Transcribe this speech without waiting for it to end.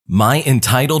My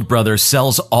entitled brother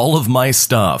sells all of my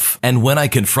stuff, and when I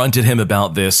confronted him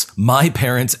about this, my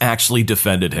parents actually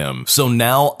defended him. So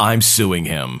now I'm suing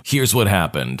him. Here's what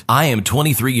happened. I am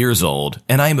 23 years old,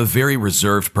 and I am a very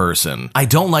reserved person. I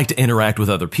don't like to interact with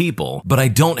other people, but I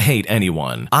don't hate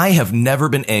anyone. I have never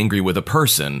been angry with a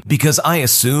person because I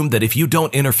assume that if you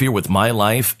don't interfere with my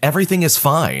life, everything is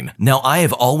fine. Now, I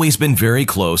have always been very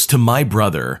close to my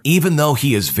brother, even though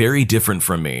he is very different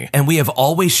from me, and we have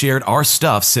always shared our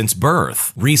stuff since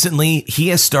birth. Recently, he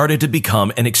has started to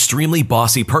become an extremely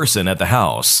bossy person at the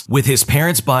house, with his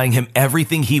parents buying him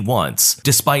everything he wants,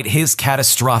 despite his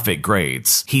catastrophic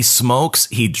grades. He smokes,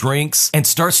 he drinks, and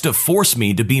starts to force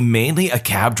me to be mainly a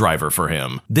cab driver for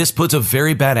him. This puts a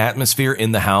very bad atmosphere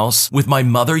in the house, with my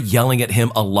mother yelling at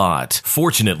him a lot.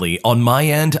 Fortunately, on my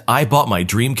end, I bought my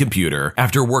dream computer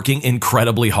after working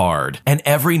incredibly hard, and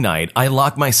every night I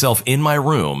lock myself in my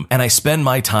room and I spend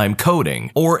my time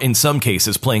coding, or in some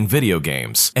cases playing video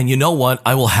games. And you know what?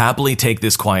 I will happily take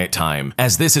this quiet time,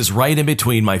 as this is right in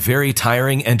between my very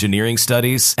tiring engineering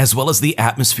studies, as well as the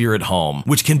atmosphere at home,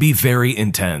 which can be very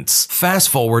intense. Fast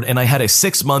forward, and I had a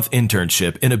 6-month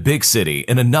internship in a big city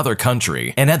in another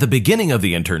country, and at the beginning of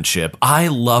the internship, I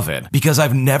love it because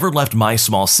I've never left my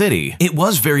small city. It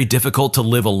was very difficult to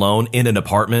live alone in an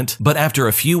apartment, but after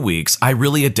a few weeks, I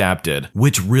really adapted,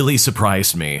 which really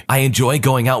surprised me. I enjoy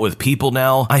going out with people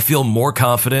now, I feel more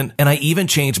confident, and I even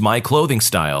changed my clothing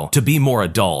style to be more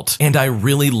adult, and I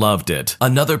really loved it.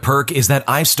 Another perk is that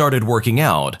I've started working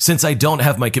out since I don't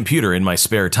have my computer in my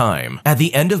spare time. At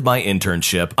the end of my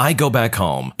internship, I go back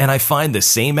home, and I find the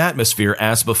same atmosphere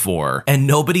as before, and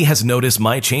nobody has noticed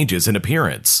my changes in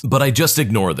appearance. But I just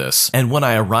ignore this, and when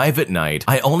I arrive at night,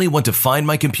 I only want to find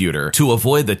my computer to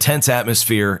avoid the tense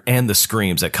atmosphere and the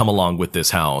screams that come along with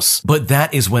this house. But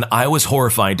that is when I was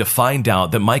horrified to find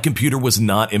out that my computer was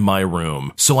not in my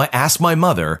room. So I asked my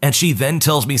mother, and she then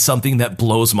tells me something that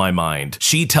blows my mind.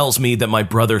 She tells me that my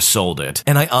brother sold it,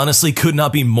 and I honestly could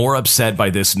not be more upset by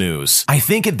this news. I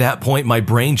think at that point my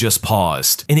brain just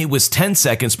paused, and it was 10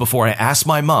 seconds before I asked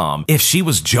my mom if she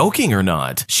was joking or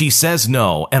not. She says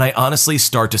no, and I honestly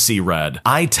start to see red.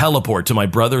 I teleport to my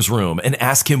brother's room and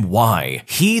ask him why.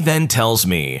 He then tells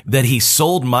me that he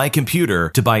sold my computer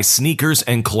to buy sneakers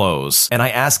and clothes, and I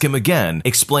ask him again,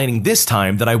 explaining this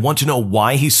time that I want to know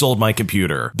why he sold my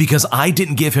computer, because I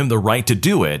didn't give him the right to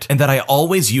do it, and that I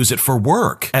always use it for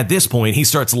work. At this point, he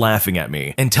starts laughing at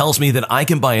me and tells me that I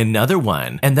can buy another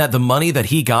one, and that the money that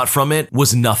he got from it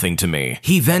was nothing to me.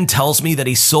 He then tells me that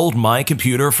he sold my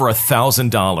computer for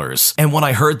 $1,000, and when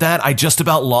I heard that, I just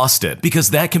about lost it, because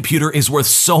that computer is worth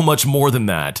so much more than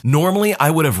that. Normally, I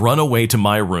would have run away to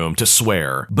my room to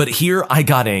swear, but here I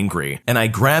got angry, and I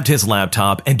grabbed his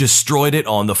laptop and destroyed it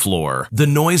on the floor. The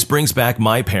noise brings back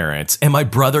my parents, and my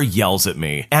brother yells at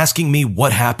me, asking me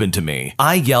what happened to me.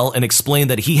 I yell and explain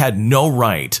that he had no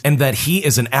right, and that he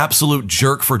is an absolute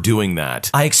jerk for doing that.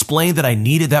 I explain that I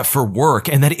needed that for work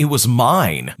and that it was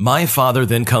mine. My father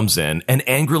then comes in and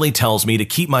angrily tells me to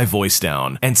keep my voice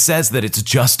down, and says that it's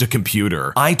just a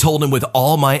computer. I told him with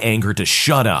all my anger to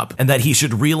shut up, and that he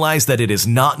should realize that it is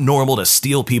not normal to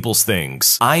steal people's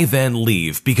things. I then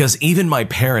leave because even my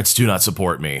parents do not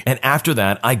support me, and after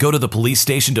that, I go to the police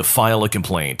station to file a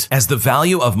complaint. As the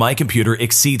value of my computer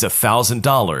exceeds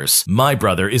 $1,000, my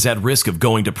brother is at risk of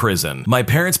going to prison. My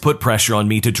parents put pressure on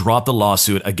me to drop the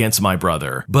lawsuit against my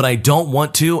brother, but I don't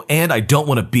want to, and I don't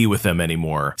want to be with them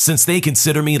anymore, since they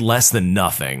consider me less than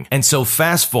nothing. And so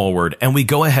fast forward, and we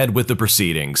go ahead with the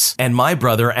proceedings, and my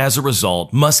brother, as a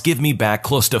result, must give me back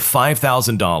close to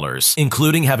 $5,000,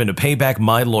 including having to pay back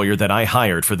my lawyer that I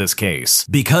hired for this case.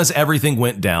 Because everything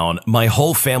went down, my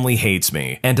whole family hates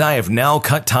me, and I have now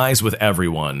cut ties with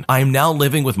everyone. I am now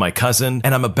living with my cousin,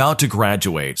 and I'm about to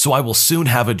graduate, so I will soon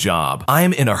have a job. I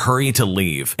am in a hurry to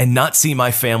leave and not see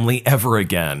my family ever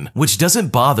again, which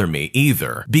doesn't bother me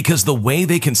either, because the way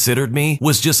they considered me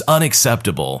was just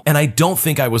unacceptable, and I don't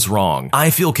think I was wrong. I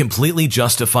feel completely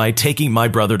justified taking my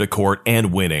brother to court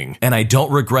and winning, and I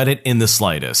don't regret it in the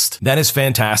slightest. That is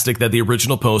fantastic that the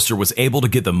original poster was able to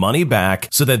get the money back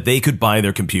so that they could buy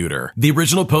their computer. The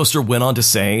original poster went on to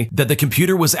say that the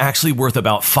computer was actually worth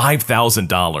about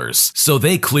 $5,000, so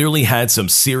they clearly had some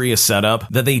serious setup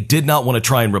that they did not want to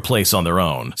try and replace on their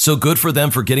own. So good for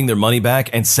them for getting their money back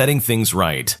and setting things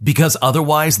right, because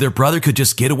otherwise their brother could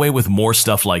just get away with more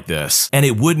stuff like this, and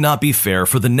it would not be fair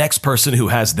for the next person who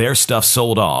has their stuff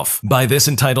sold off by this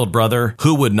entitled brother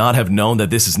who would not have known that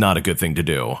this is not a good thing to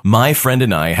do. My friend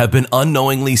and I have been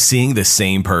unknowingly seeing the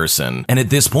same person, and at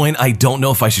this point I don't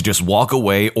know if I should just walk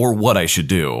away or what I should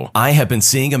do. I have been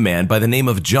seeing a man by the name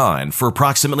of John for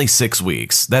approximately 6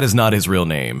 weeks. That is not his real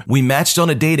name. We matched on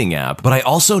a dating dating app, but I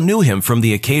also knew him from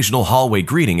the occasional hallway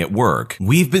greeting at work.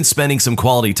 We've been spending some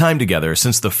quality time together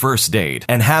since the first date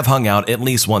and have hung out at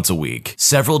least once a week.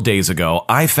 Several days ago,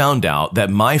 I found out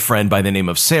that my friend by the name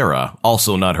of Sarah,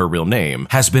 also not her real name,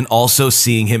 has been also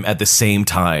seeing him at the same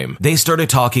time. They started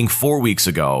talking 4 weeks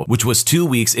ago, which was 2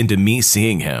 weeks into me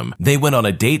seeing him. They went on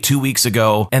a date 2 weeks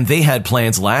ago, and they had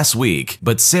plans last week,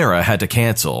 but Sarah had to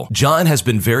cancel. John has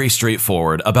been very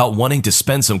straightforward about wanting to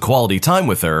spend some quality time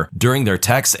with her during their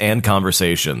texts and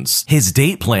conversations. His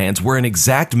date plans were an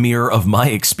exact mirror of my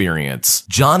experience.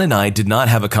 John and I did not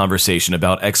have a conversation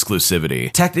about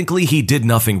exclusivity. Technically, he did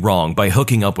nothing wrong by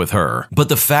hooking up with her, but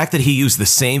the fact that he used the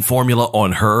same formula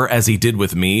on her as he did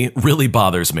with me really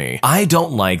bothers me. I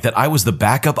don't like that I was the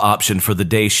backup option for the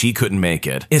day she couldn't make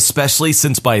it, especially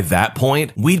since by that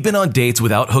point, we'd been on dates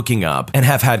without hooking up and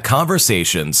have had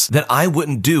conversations that I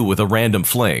wouldn't do with a random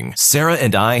fling. Sarah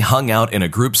and I hung out in a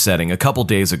group setting a couple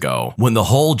days ago when the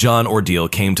whole John ordeal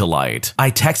came to light.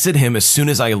 I texted him as soon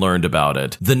as I learned about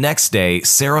it. The next day,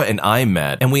 Sarah and I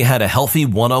met and we had a healthy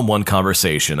one-on-one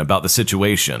conversation about the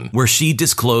situation where she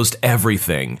disclosed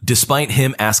everything despite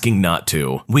him asking not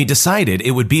to. We decided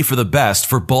it would be for the best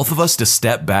for both of us to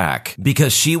step back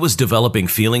because she was developing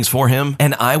feelings for him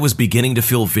and I was beginning to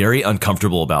feel very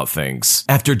uncomfortable about things.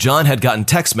 After John had gotten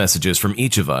text messages from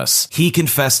each of us, he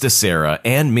confessed to Sarah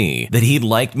and me that he'd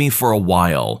liked me for a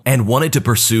while and wanted to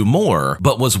pursue more,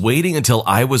 but was waiting until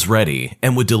I was ready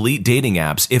and would delete dating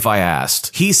apps if I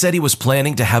asked. He said he was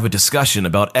planning to have a discussion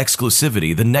about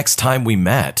exclusivity the next time we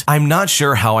met. I'm not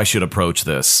sure how I should approach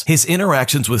this. His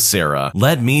interactions with Sarah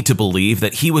led me to believe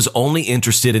that he was only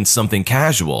interested in something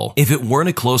casual. If it weren't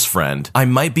a close friend, I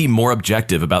might be more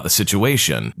objective about the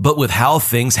situation, but with how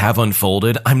things have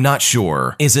unfolded, I'm not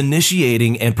sure. Is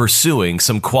initiating and pursuing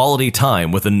some quality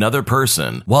time with another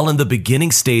person while in the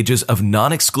beginning stages of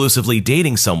non-exclusively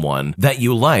dating someone that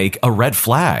you like a red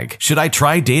flag? Should I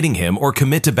try dating him or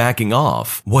commit to backing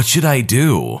off? What should I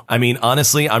do? I mean,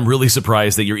 honestly, I'm really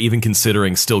surprised that you're even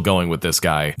considering still going with this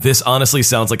guy. This honestly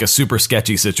sounds like a super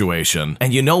sketchy situation.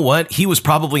 And you know what? He was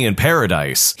probably in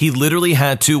paradise. He literally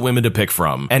had 2 women to pick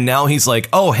from. And now he's like,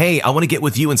 oh, hey, I want to get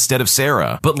with you instead of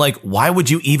Sarah. But like, why would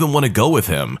you even want to go with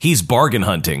him? He's bargain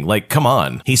hunting. Like, come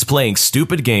on. He's playing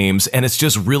stupid games and it's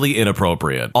just really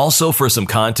inappropriate. Also, for some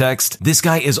context, this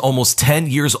guy is almost 10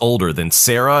 years older than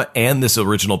Sarah and this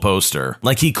original poster.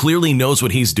 Like, he clearly knows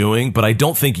what he's doing, but I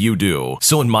don't think you do.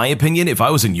 So in my opinion, if I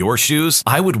was in your shoes,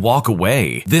 I would walk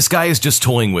away. This guy is just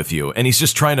toying with you and he's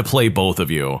just trying to play both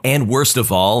of you. And worst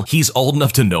of all, he's old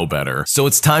enough to know better. So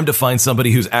it's time to find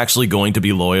somebody who's actually going to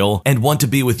be loyal and want to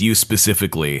be with you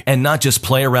specifically and not just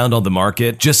play around on the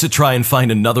market just to try and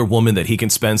find another woman that he can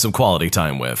spend some quality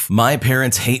time with. My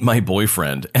parents hate my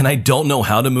boyfriend and I don't know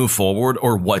how to move forward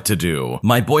or what to do.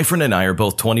 My boyfriend and I are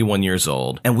both 21 years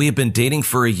old and we have been dating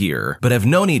for a year, but have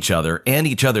known each other and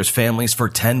each other's families for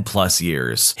 10 plus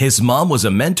years. His mom was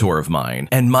a mentor of mine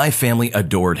and my family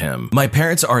adored him. My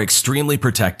parents are extremely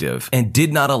protective and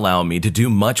did not allow me to do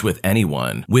much with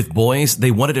anyone. With boys,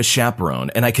 they wanted a chaperone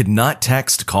and I could not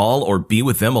text, call, or be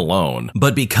with them alone.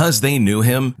 But because they knew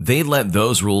him, they let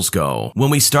those rules go. When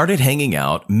we started hanging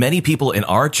out, many people in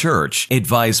our church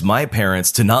advised my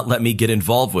parents to not let me get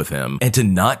involved with him and to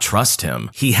not trust him.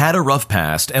 He had a rough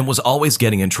past and was always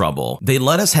getting in trouble. They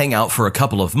let us hang out for a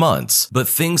couple of months, but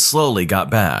things slowly got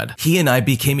bad. He and I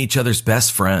became each other's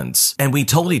best friends, and we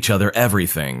told each other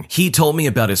everything. He told me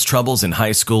about his troubles in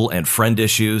high school and friend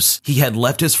issues. He had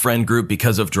left his friend group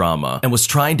because of drama and was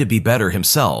trying to be better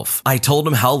himself. I told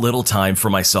him how little time for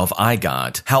myself I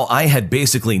got, how I had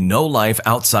basically no life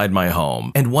outside my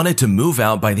home, and wanted to move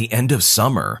out by the end of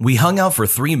summer. We hung out for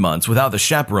 3 months without the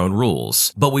chaperone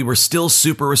rules, but we were still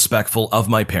super respectful of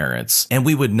my parents, and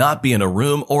we would not be in a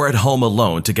room or at home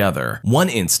alone together. One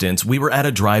instance, we were at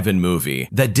a drive-in movie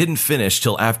that didn't finish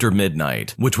till after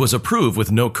midnight, which was approved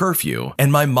with no curfew,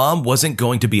 and my mom wasn't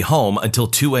going to be home until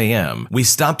 2 a.m. We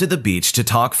stopped at the beach to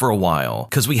talk for a while,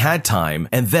 cause we had time,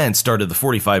 and then started the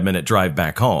 45-minute drive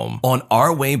back home. On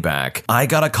our way back, I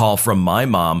got a call from my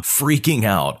mom freaking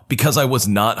out because I was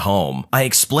not home. I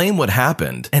explained what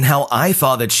happened and how I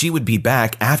thought that she would be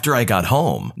back after I got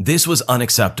home. This was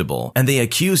unacceptable, and they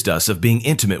accused us of being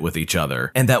intimate with each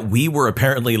other and that we were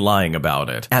apparently lying about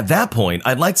it. At that point,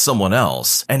 I liked someone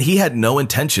else, and he had no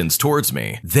intentions towards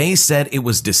me. They said it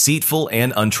was deceitful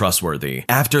and untrustworthy.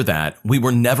 After that, we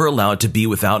were never allowed to be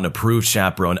without an approved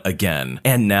chaperone again,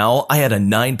 and now I had a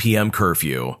 9 p.m.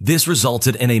 curfew. This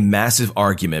resulted in a massive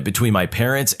argument between my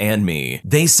parents and me.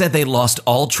 They said they lost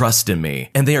all trust in me,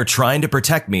 and they are trying to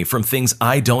protect me from things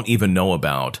I don't even know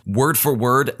about. Word for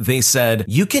word, they said,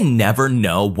 "You can never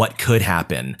know what could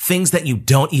happen. Things that you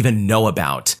don't don't even know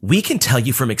about. We can tell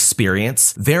you from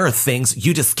experience, there are things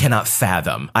you just cannot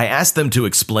fathom. I asked them to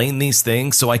explain these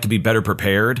things so I could be better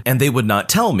prepared, and they would not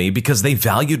tell me because they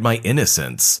valued my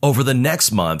innocence. Over the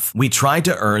next month, we tried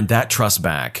to earn that trust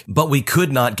back, but we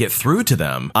could not get through to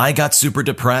them. I got super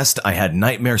depressed, I had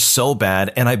nightmares so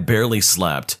bad, and I barely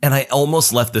slept, and I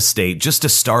almost left the state just to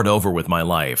start over with my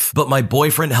life. But my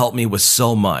boyfriend helped me with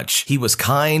so much. He was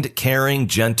kind, caring,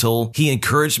 gentle. He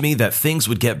encouraged me that things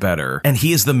would get better, and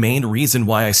he is the main reason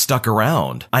why I stuck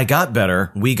around. I got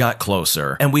better, we got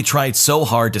closer, and we tried so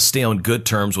hard to stay on good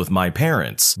terms with my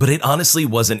parents, but it honestly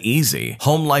wasn't easy.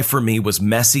 Home life for me was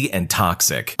messy and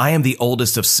toxic. I am the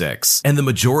oldest of 6, and the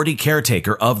majority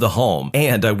caretaker of the home,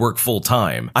 and I work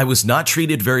full-time. I was not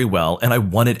treated very well, and I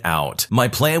wanted out. My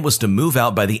plan was to move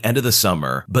out by the end of the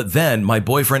summer, but then my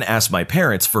boyfriend asked my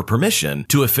parents for permission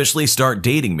to officially start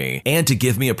dating me and to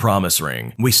give me a promise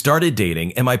ring. We started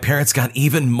dating, and my parents got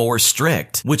even more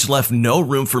strict, which left no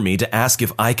room for me to ask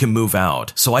if I can move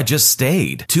out, so I just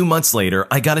stayed. 2 months later,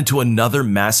 I got into another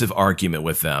massive argument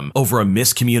with them over a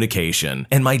miscommunication,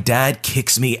 and my dad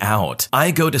kicks me out.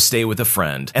 I go to stay with a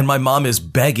friend, and my mom is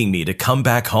begging me to come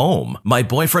back home. My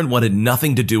boyfriend wanted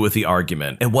nothing to do with the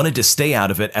argument and wanted to stay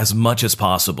out of it as much as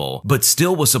possible, but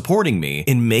still was supporting me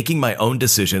in making my own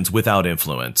decisions without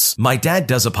influence. My dad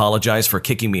does apologize for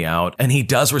kicking me out, and he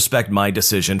does respect my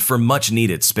decision for much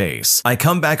needed space. I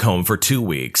come back home for 2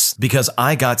 weeks because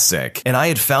I got sick and I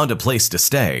had found a place to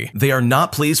stay. They are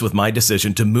not pleased with my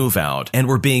decision to move out and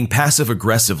were being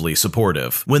passive-aggressively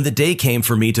supportive. When the day came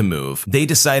for me to move, they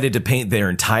decided to paint their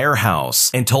entire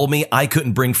house and told me I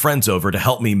couldn't bring friends over to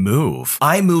help me move.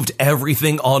 I moved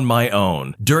everything on my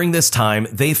own. During this time,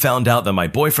 they found out that my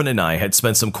boyfriend and I had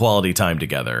spent some quality time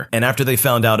together, and after they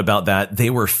found out about that, they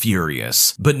were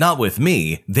furious. But not with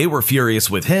me, they were furious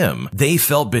with him. They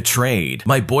felt betrayed.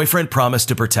 My boyfriend promised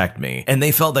to protect me, and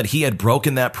they felt that he had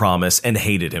broken that promise and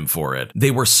hated him for it.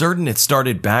 They were certain it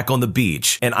started back on the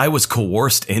beach, and I was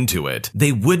coerced into it.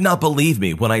 They would not believe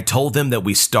me when I told them that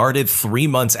we started 3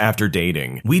 months after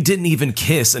dating. We didn't even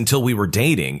kiss until we were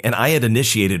dating, and I had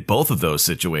initiated both of those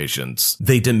situations.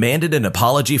 They demanded an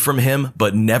apology from him,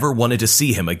 but never wanted to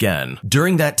see him again.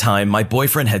 During that time, my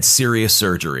boyfriend had serious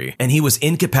surgery, and he was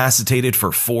incapacitated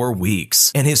for 4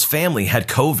 weeks, and his family had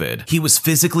COVID. He was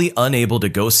physically unable to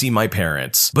go see my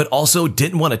parents, but also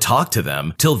didn't want to talk to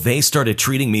them till they started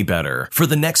treating me better. For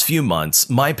the next few months,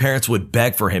 my parents would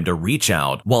beg for him to reach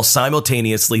out while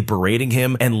simultaneously berating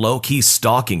him and low-key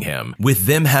stalking him, with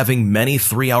them having many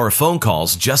 3-hour phone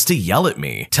calls just to yell at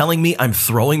me, telling me I'm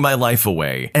throwing my life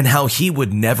away and how he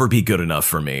would never be good enough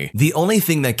for me. The only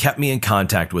thing that kept me in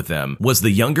contact with them was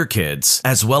the younger kids,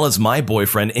 as well as my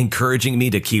boyfriend encouraging me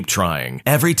to keep trying.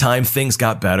 Every time things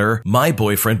got better, my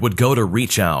boyfriend would go to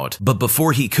reach out, but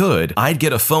before he could, I'd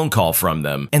get a phone call from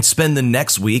them and spend the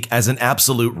next week as an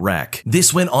absolute wreck.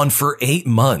 This went on for 8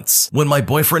 months. When my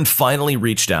boyfriend finally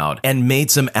reached out and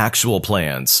made some actual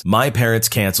plans, my parents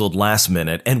canceled last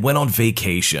minute and went on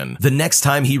vacation. The next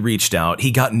time he reached out,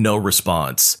 he got no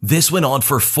response. This went on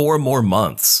for 4 more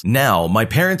months. Now, my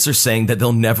parents are saying that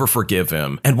they'll never forgive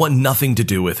him and want nothing to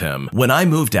do with him. When I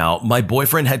moved out, my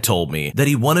boyfriend had told me that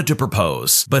he wanted to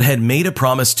propose, but had made a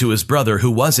promise to his brother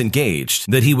who was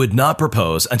engaged that he would not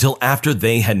propose until after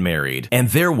they had married, and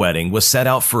their wedding was set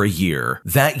out for a year.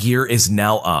 That year is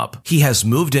now up. He has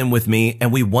moved in with me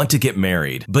and we want to get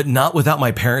married, but not without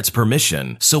my parents'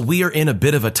 permission, so we are in a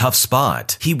bit of a tough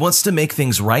spot. He wants to make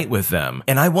things right with them,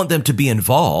 and I want them to be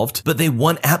involved, but they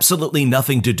want absolutely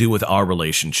nothing to do with our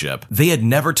relationship. They had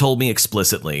never told me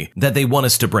explicitly that they want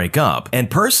us to break up, and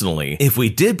personally, if we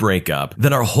did break up,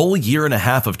 then our whole 1.5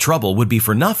 years of trouble would be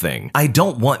for nothing. I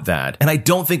don't want that, and I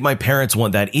don't think my parents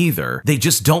want that either. They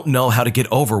just don't know how to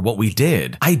get over what we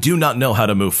did. I do not know how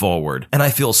to move forward, and I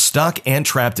feel stuck and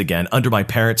trapped again under my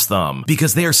parents' thumb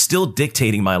because they are still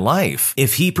dictating my life.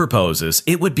 If he proposes,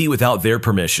 it would be without their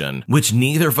permission, which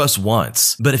neither of us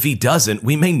wants. But if he doesn't,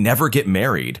 we may never get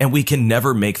married, and we can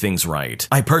never make things right.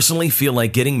 I personally feel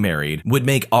like getting married would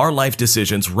make our life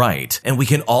decisions right, and we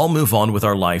can all move on with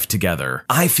our life together.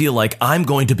 I feel like I'm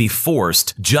going to be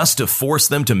forced just to force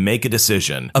them to make a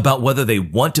decision about whether they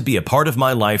want to be a part of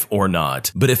my life or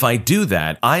not. But if I do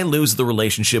that, I lose the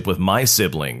relationship with my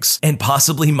siblings and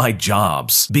possibly my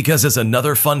jobs. Because as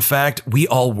another fun fact, we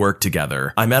all work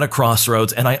together. I'm at a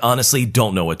crossroads and I honestly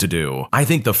don't know what to do. I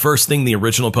think the first thing the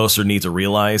original poster needs to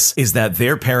realize is that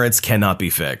their parents cannot be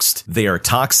fixed. They are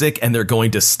toxic and they're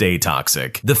going to stay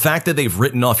toxic. The fact that they've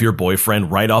written off your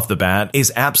boyfriend right off the bat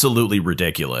is absolutely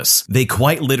ridiculous. They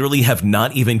quite literally have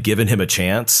not even given him a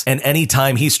chance, and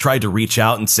anytime he's tried to reach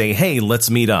out and say, hey, let's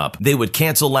meet up, they would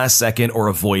cancel last second or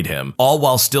avoid him, all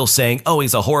while still saying, oh,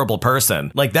 he's a horrible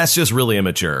person. Like, that's just really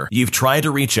immature. You've tried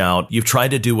to reach out, you've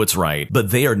tried to do what's right,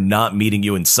 but they are not meeting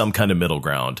you in some kind of middle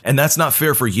ground. And that's not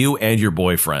fair for you and your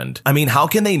boyfriend. I mean, how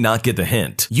can they not get the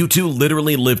hint? You two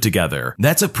literally live together.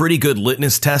 That's a pretty good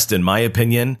litmus test, in my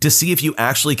opinion, to see if you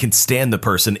actually can stand the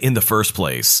person in the first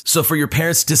place. So for your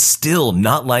parents to still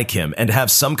not like him and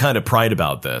have some kind of pride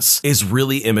about this is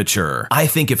really immature. I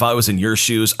think if I was in your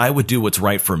shoes, I would do what's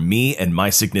right for me and my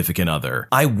significant other.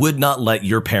 I would not let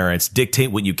your parents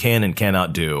dictate what you can and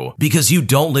cannot do, because you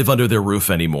don't live under their roof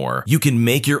anymore. You can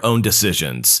make your own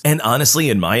decisions. And honestly,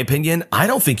 in my opinion, I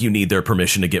don't think you need their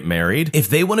permission to get married. If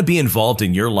they want to be involved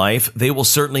in your life, they will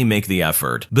certainly make the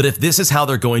effort. But if this is how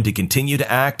they're going to continue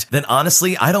to act, then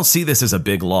honestly, I don't see this as a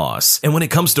big loss. And when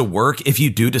it comes to work, if you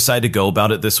do decide to go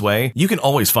about it this way, you can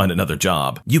always find another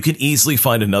job. You can easily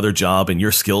find another job in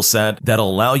your skill set that'll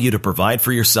allow you to provide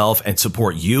for yourself and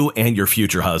support you and your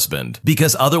future husband.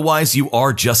 Because otherwise, you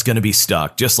are just going to be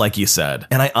stuck, just like you said.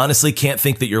 And I honestly can't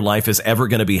think that your life is ever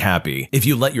going to be happy if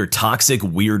you let your toxic,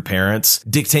 weird parents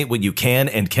dictate what you can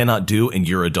and cannot do in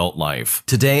your adult life.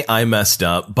 Today, I messed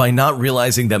up by not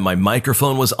realizing that my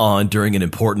microphone was on during an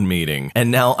important meeting,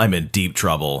 and now I'm in deep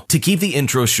trouble. To keep the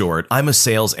intro short, I'm a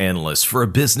sales analyst for a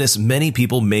business many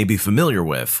people may be familiar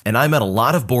with, and I'm at a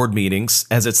lot of board meetings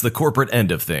as it's the corporate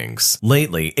end of things.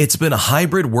 Lately, it's been a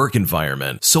hybrid work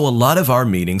environment, so a lot of our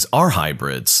meetings are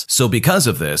hybrids. So because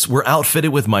of this, we're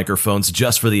outfitted with microphones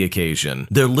just for the occasion.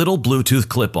 They're little Bluetooth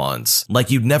clip-ons,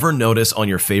 like you'd never notice on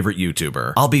your favorite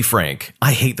YouTuber. I'll be frank,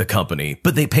 I hate the company,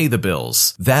 but they pay the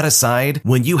bills. That aside,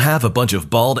 when you have a bunch of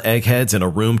bald eggheads in a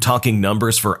room talking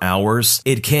numbers for hours,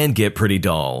 it can get pretty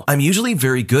dull. I'm usually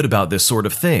very good about this sort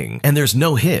of thing, and there's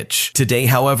no hitch. Today,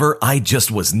 however, I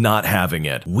just was not having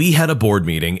it. We had a board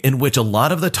meeting in which a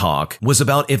lot of the talk was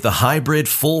about if the hybrid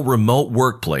full remote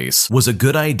workplace was a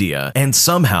good idea, and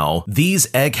somehow these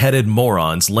egg-headed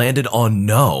morons landed on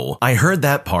no. I heard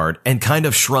that part and kind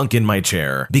of shrunk in my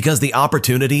chair, because the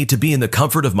opportunity to be in the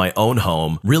comfort of my own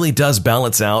home really does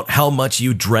balance out how much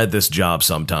you dread this job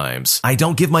sometimes. I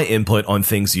don't give my input on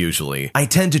things usually. I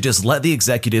tend to just let the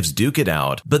executives duke it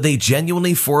out, but they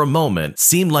genuinely for a moment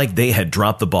seemed like they had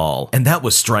dropped the ball, and that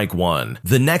was strike one.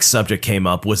 The next subject came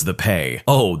up was the pay.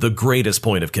 Oh, the greatest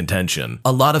point of contention.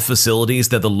 A lot of facilities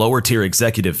that the lower tier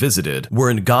executive visited were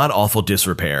in god-awful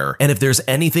disrepair, and if there's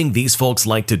anything these folks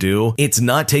like to do, it's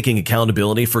not taking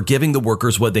accountability for giving the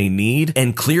workers what they need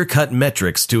and clear-cut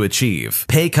metrics to achieve.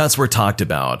 Pay cuts were talked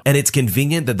about, and it's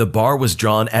convenient that the bar was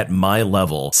drawn at my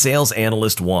level, Sales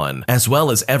Analyst 1, as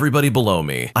well as everybody below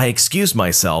me. I excused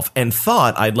myself and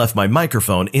thought I'd left my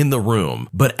microphone in the room,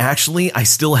 but actually I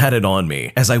still had it on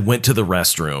me as I went to the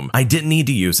restroom. I didn't need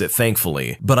to use it,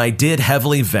 thankfully, but I did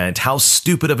heavily vent how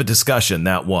stupid of a discussion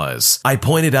that was. I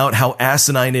pointed out how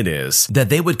asinine it is that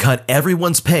they would cut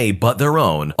everyone's pay but their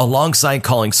own, alongside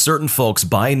calling certain folks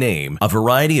by name, a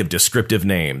variety of descriptive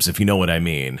names, if you know what I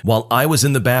mean. While I was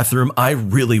in the bathroom, I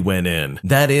really went in.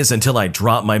 That is, until I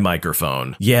dropped my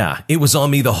microphone. Yeah, it was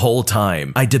on me the whole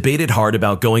time. I debated hard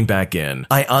about going back in.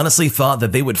 I honestly thought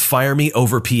that they would fire me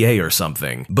over PA or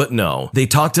something, but no, they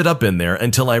talked it up in there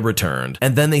until I returned,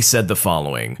 and then they said the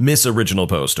following: Miss Original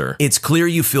Poster, it's clear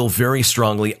you feel very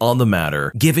strongly on the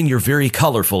matter, given your very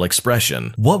colorful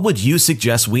expression. What would you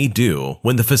suggest we do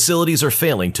when the facilities are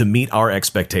failing to meet our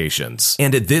expectations?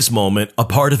 And at this moment, a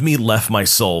part of me left my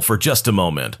soul for just a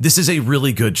moment. This is a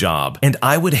really good job, and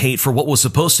I would hate for what was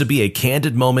supposed to be a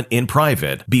candid moment in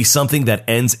private be something that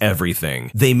ends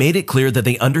everything. They made it clear that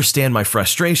they understand my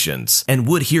frustrations and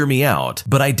would hear me out,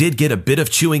 but I did get a bit of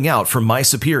chewing out from my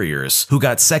superiors, who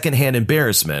got secondhand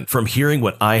embarrassment from hearing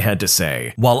what I had to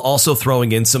say, while also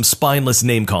throwing in some spineless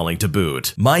name-calling to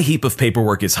boot. My heap of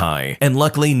paperwork is high, and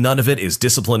luckily none of it is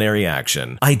disciplinary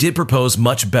action. I did propose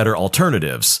much better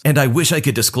alternatives, and I wish I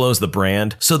could disclose the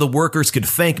brand so the workers could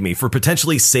thank me for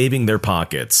potentially saving their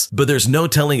pockets, but there's no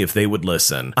telling if they would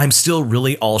listen. I'm still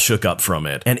really all shook up from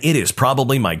it, and it is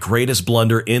probably my greatest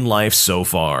blunder in life so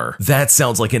far. That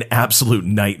sounds like an absolute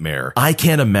nightmare. I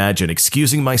can't imagine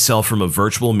excusing myself from a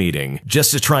virtual meeting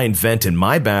just to try and vent in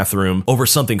my bathroom over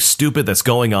something stupid that's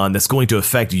going on that's going to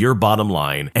affect your bottom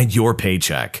line and your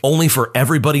paycheck, only for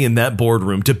everybody in that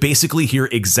boardroom to basically hear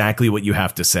exactly what you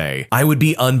have to say. I would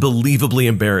be unbelievably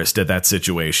embarrassed at that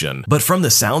situation. But from the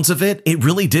sounds of it, it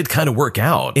really did kind of work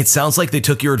out. It sounds like they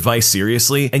took your advice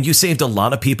seriously, and you saved a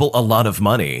lot of people a lot of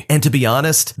money. And to be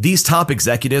honest, these top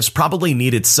executives probably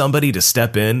needed somebody to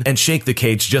step in and shake the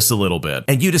cage just a little bit,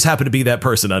 and you just happen to be that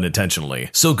person unintentionally.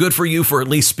 So good for you for at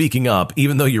least speaking up,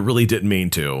 even though you really didn't mean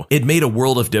to. It made a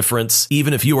world of difference,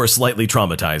 even if you are slightly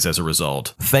traumatized as a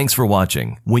result. Thanks for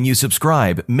watching. When you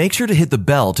subscribe, make sure to hit the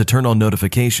bell to turn on notifications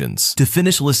notifications. To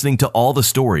finish listening to all the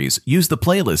stories, use the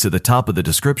playlist at the top of the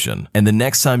description. And the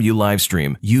next time you live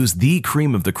stream, use the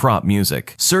cream of the crop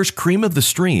music. Search Cream of the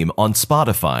Stream on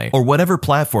Spotify or whatever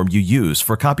platform you use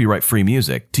for copyright-free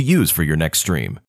music to use for your next stream.